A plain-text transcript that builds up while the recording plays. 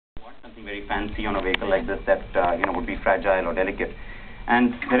want something very fancy on a vehicle like this that would be fragile or delicate.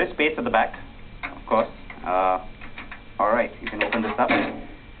 And there is space at the back, of course. All right, you can open this up.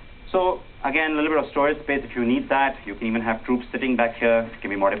 So again, a little bit of storage space if you need that. You can even have troops sitting back here. It can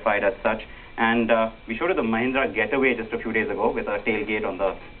be modified as such. And we showed you the Mahindra Getaway just a few days ago with a tailgate on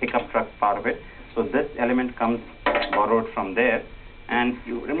the pickup truck part of it. So this element comes borrowed from there, and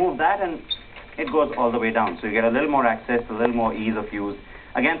you remove that and it goes all the way down. So you get a little more access, a little more ease of use.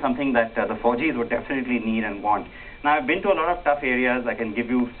 Again, something that the 4Gs would definitely need and want. Now, I've been to a lot of tough areas. I can give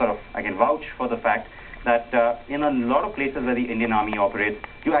you I can vouch for the fact that in a lot of places where the Indian Army operates,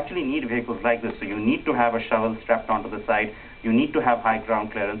 you actually need vehicles like this. So you need to have a shovel strapped onto the side. You need to have high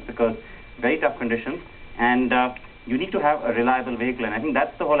ground clearance because very tough conditions, and you need to have a reliable vehicle. And I think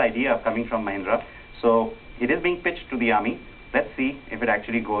that's the whole idea of coming from Mahindra. So it is being pitched to the Army. Let's see if it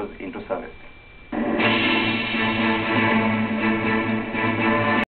actually goes into service.